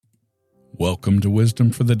Welcome to Wisdom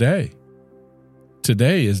for the Day.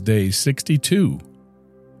 Today is day 62.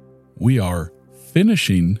 We are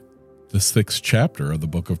finishing the 6th chapter of the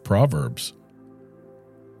book of Proverbs,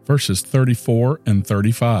 verses 34 and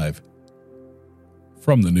 35,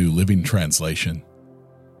 from the New Living Translation.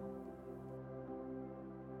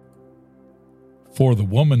 For the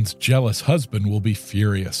woman's jealous husband will be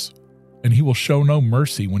furious, and he will show no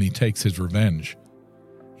mercy when he takes his revenge.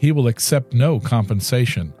 He will accept no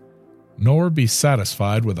compensation, nor be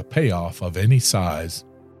satisfied with a payoff of any size.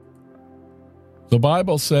 The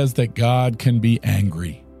Bible says that God can be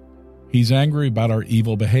angry. He's angry about our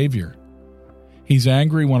evil behavior. He's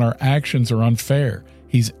angry when our actions are unfair.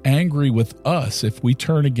 He's angry with us if we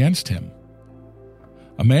turn against him.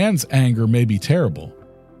 A man's anger may be terrible,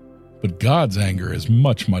 but God's anger is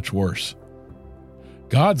much, much worse.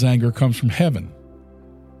 God's anger comes from heaven.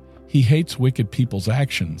 He hates wicked people's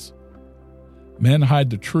actions. Men hide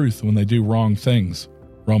the truth when they do wrong things.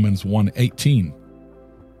 Romans 1:18.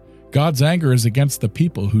 God's anger is against the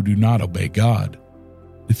people who do not obey God.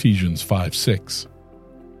 Ephesians 5:6.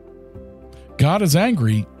 God is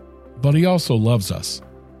angry, but he also loves us.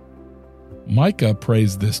 Micah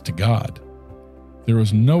prays this to God. There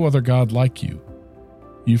is no other God like you.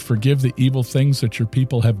 You forgive the evil things that your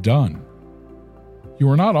people have done. You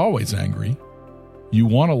are not always angry. You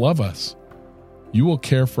want to love us. You will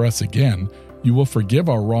care for us again. You will forgive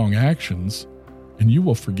our wrong actions, and you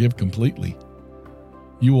will forgive completely.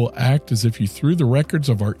 You will act as if you threw the records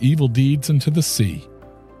of our evil deeds into the sea.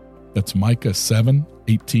 That's Micah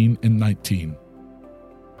 7:18 and 19.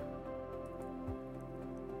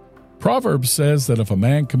 Proverbs says that if a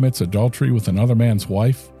man commits adultery with another man's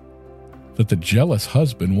wife, that the jealous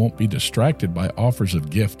husband won't be distracted by offers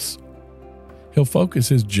of gifts. He'll focus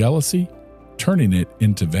his jealousy, turning it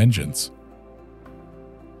into vengeance.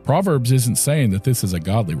 Proverbs isn't saying that this is a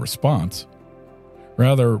godly response.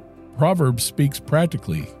 Rather, Proverbs speaks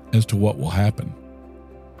practically as to what will happen.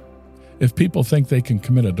 If people think they can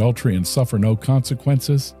commit adultery and suffer no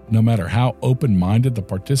consequences, no matter how open-minded the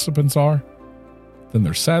participants are, then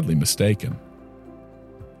they're sadly mistaken.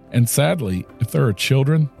 And sadly, if there are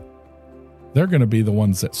children, they're going to be the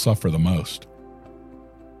ones that suffer the most.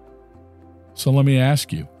 So let me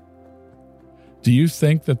ask you, do you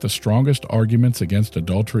think that the strongest arguments against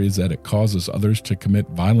adultery is that it causes others to commit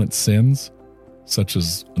violent sins, such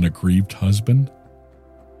as an aggrieved husband,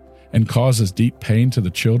 and causes deep pain to the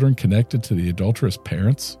children connected to the adulterous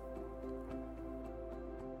parents?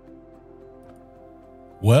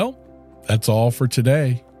 Well, that's all for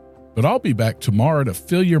today, but I'll be back tomorrow to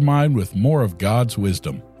fill your mind with more of God's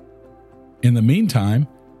wisdom. In the meantime,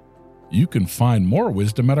 you can find more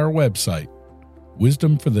wisdom at our website,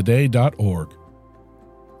 wisdomfortheday.org.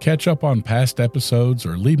 Catch up on past episodes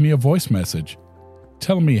or leave me a voice message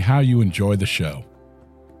telling me how you enjoy the show.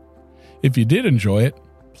 If you did enjoy it,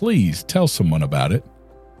 please tell someone about it.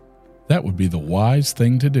 That would be the wise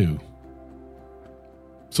thing to do.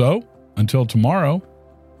 So, until tomorrow,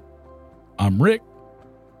 I'm Rick.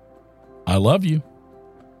 I love you.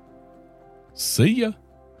 See ya.